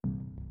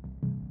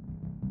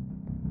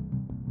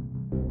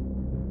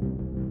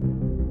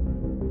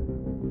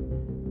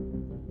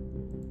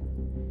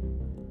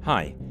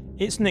Hi,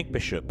 it's Nick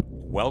Bishop.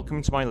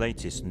 Welcome to my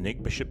latest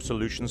Nick Bishop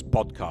Solutions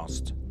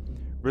podcast,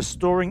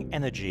 restoring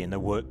energy in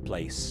the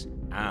workplace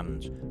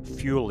and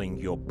fueling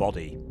your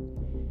body.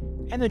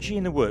 Energy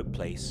in the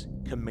workplace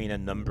can mean a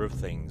number of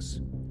things.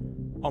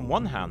 On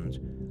one hand,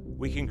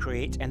 we can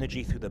create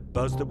energy through the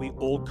buzz that we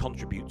all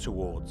contribute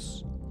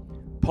towards.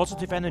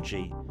 Positive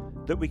energy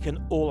that we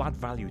can all add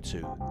value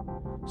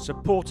to,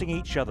 supporting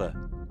each other,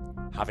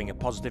 having a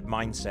positive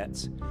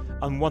mindset,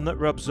 and one that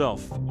rubs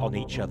off on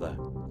each other.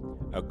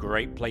 A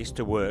great place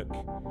to work,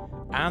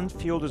 and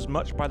fueled as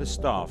much by the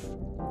staff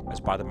as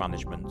by the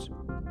management.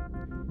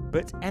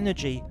 But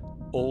energy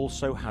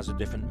also has a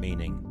different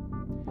meaning.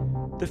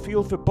 The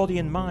fuel for body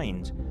and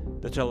mind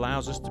that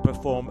allows us to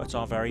perform at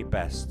our very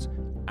best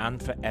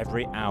and for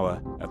every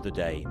hour of the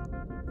day.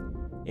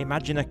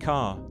 Imagine a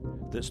car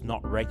that's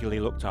not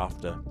regularly looked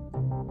after.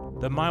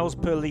 The miles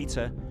per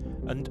litre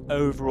and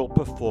overall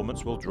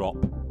performance will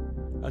drop,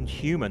 and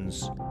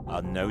humans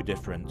are no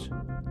different.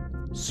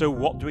 So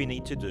what do we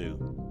need to do?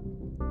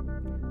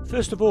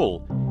 First of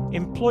all,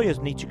 employers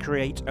need to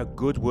create a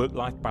good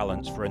work-life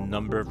balance for a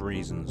number of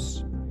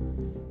reasons.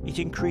 It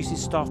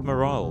increases staff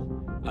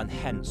morale and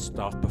hence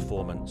staff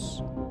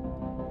performance.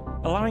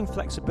 Allowing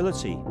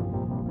flexibility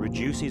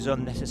reduces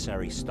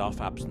unnecessary staff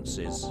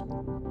absences.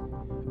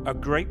 A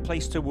great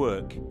place to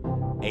work,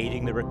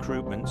 aiding the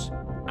recruitment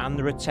and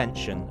the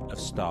retention of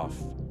staff.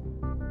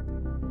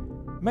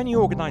 Many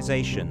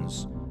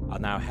organisations are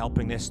now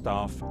helping their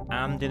staff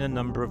and in a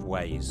number of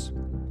ways.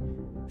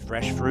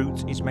 Fresh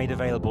fruit is made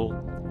available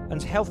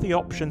and healthy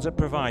options are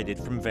provided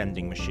from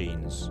vending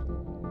machines.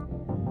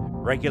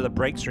 Regular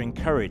breaks are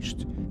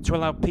encouraged to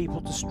allow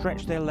people to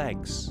stretch their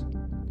legs.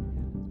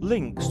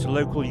 Links to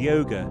local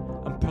yoga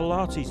and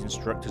Pilates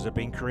instructors are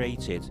being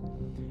created,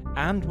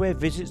 and where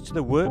visits to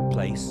the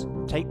workplace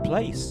take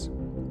place.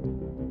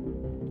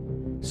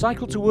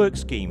 Cycle to Work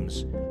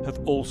schemes have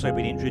also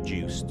been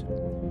introduced.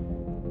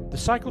 The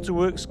Cycle to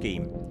Work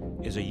scheme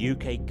is a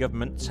UK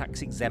government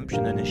tax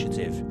exemption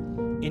initiative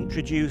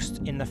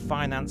introduced in the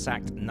Finance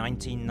Act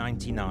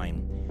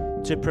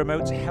 1999 to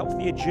promote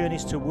healthier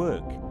journeys to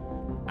work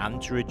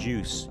and to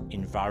reduce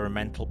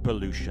environmental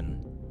pollution.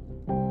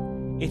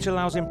 It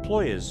allows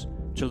employers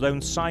to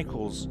loan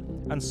cycles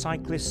and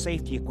cyclist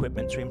safety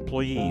equipment to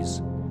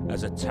employees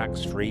as a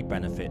tax-free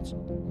benefit.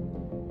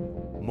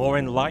 More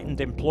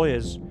enlightened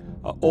employers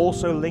are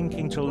also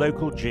linking to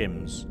local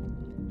gyms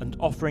and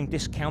offering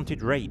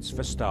discounted rates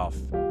for staff.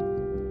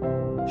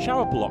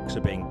 Shower blocks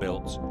are being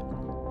built,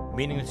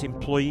 meaning that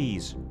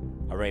employees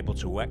are able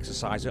to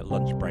exercise at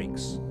lunch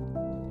breaks.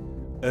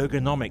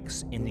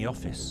 Ergonomics in the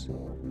office,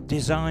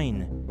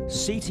 design,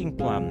 seating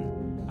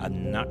plan,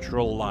 and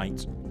natural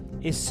light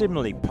is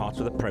similarly part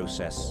of the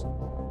process.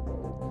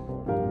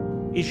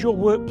 Is your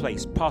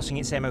workplace passing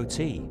its MOT,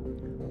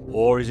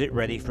 or is it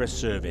ready for a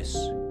service?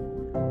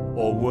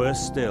 Or worse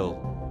still,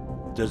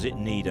 does it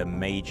need a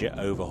major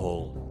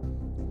overhaul?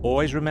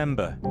 Always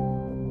remember,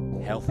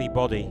 healthy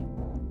body,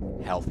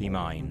 healthy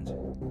mind.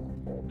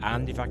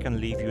 And if I can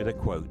leave you with a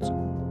quote,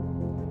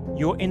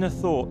 your inner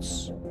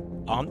thoughts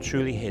aren't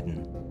truly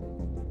hidden.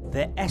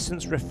 Their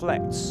essence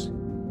reflects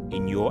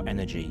in your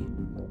energy.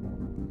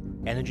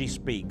 Energy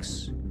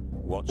speaks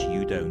what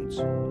you don't.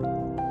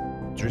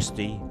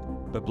 Dristi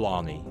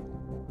Bablani.